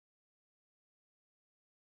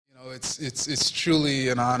You know, it's truly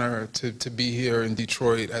an honor to be here in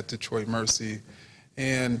Detroit at Detroit Mercy.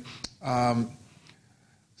 And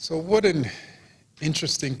so what an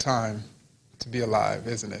interesting time to be alive,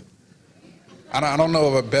 isn't it? I don't know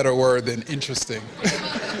of a better word than interesting.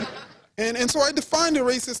 and so I defined a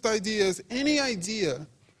racist idea as any idea.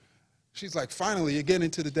 She's like, finally, you're getting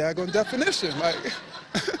into the daggone definition. Like,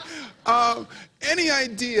 any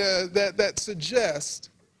idea that suggests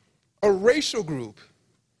a racial group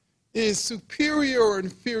is superior or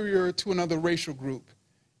inferior to another racial group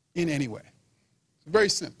in any way. It's very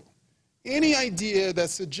simple. Any idea that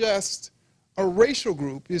suggests a racial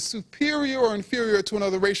group is superior or inferior to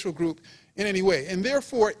another racial group in any way. And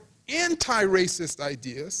therefore, anti-racist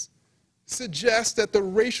ideas suggest that the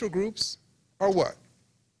racial groups are what?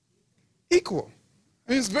 Equal.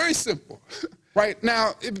 I mean, it's very simple. Right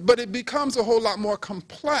now, but it becomes a whole lot more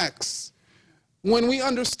complex when we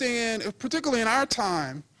understand, particularly in our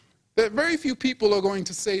time, that very few people are going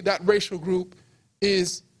to say that racial group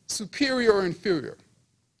is superior or inferior.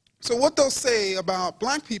 So what they'll say about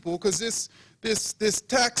black people, because this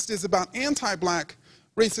text is about anti-black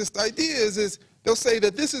racist ideas, is they'll say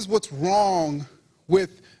that this is what's wrong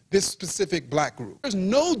with this specific black group. There's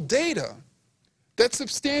no data that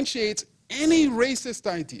substantiates any racist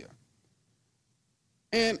idea.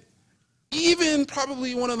 And even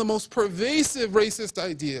probably one of the most pervasive racist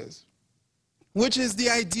ideas, which is the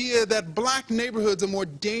idea that black neighborhoods are more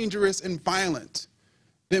dangerous and violent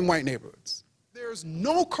than white neighborhoods. There's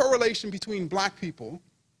no correlation between black people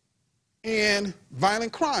and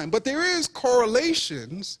violent crime, but there is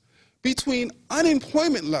correlations between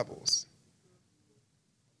unemployment levels,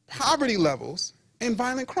 poverty levels, and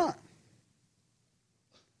violent crime.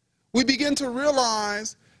 We begin to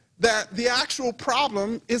realize that the actual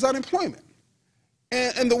problem is unemployment.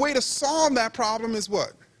 And the way to solve that problem is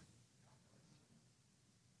what?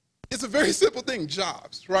 It's a very simple thing,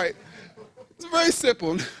 jobs, right? It's very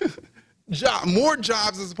simple. More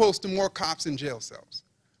jobs as opposed to more cops in jail cells.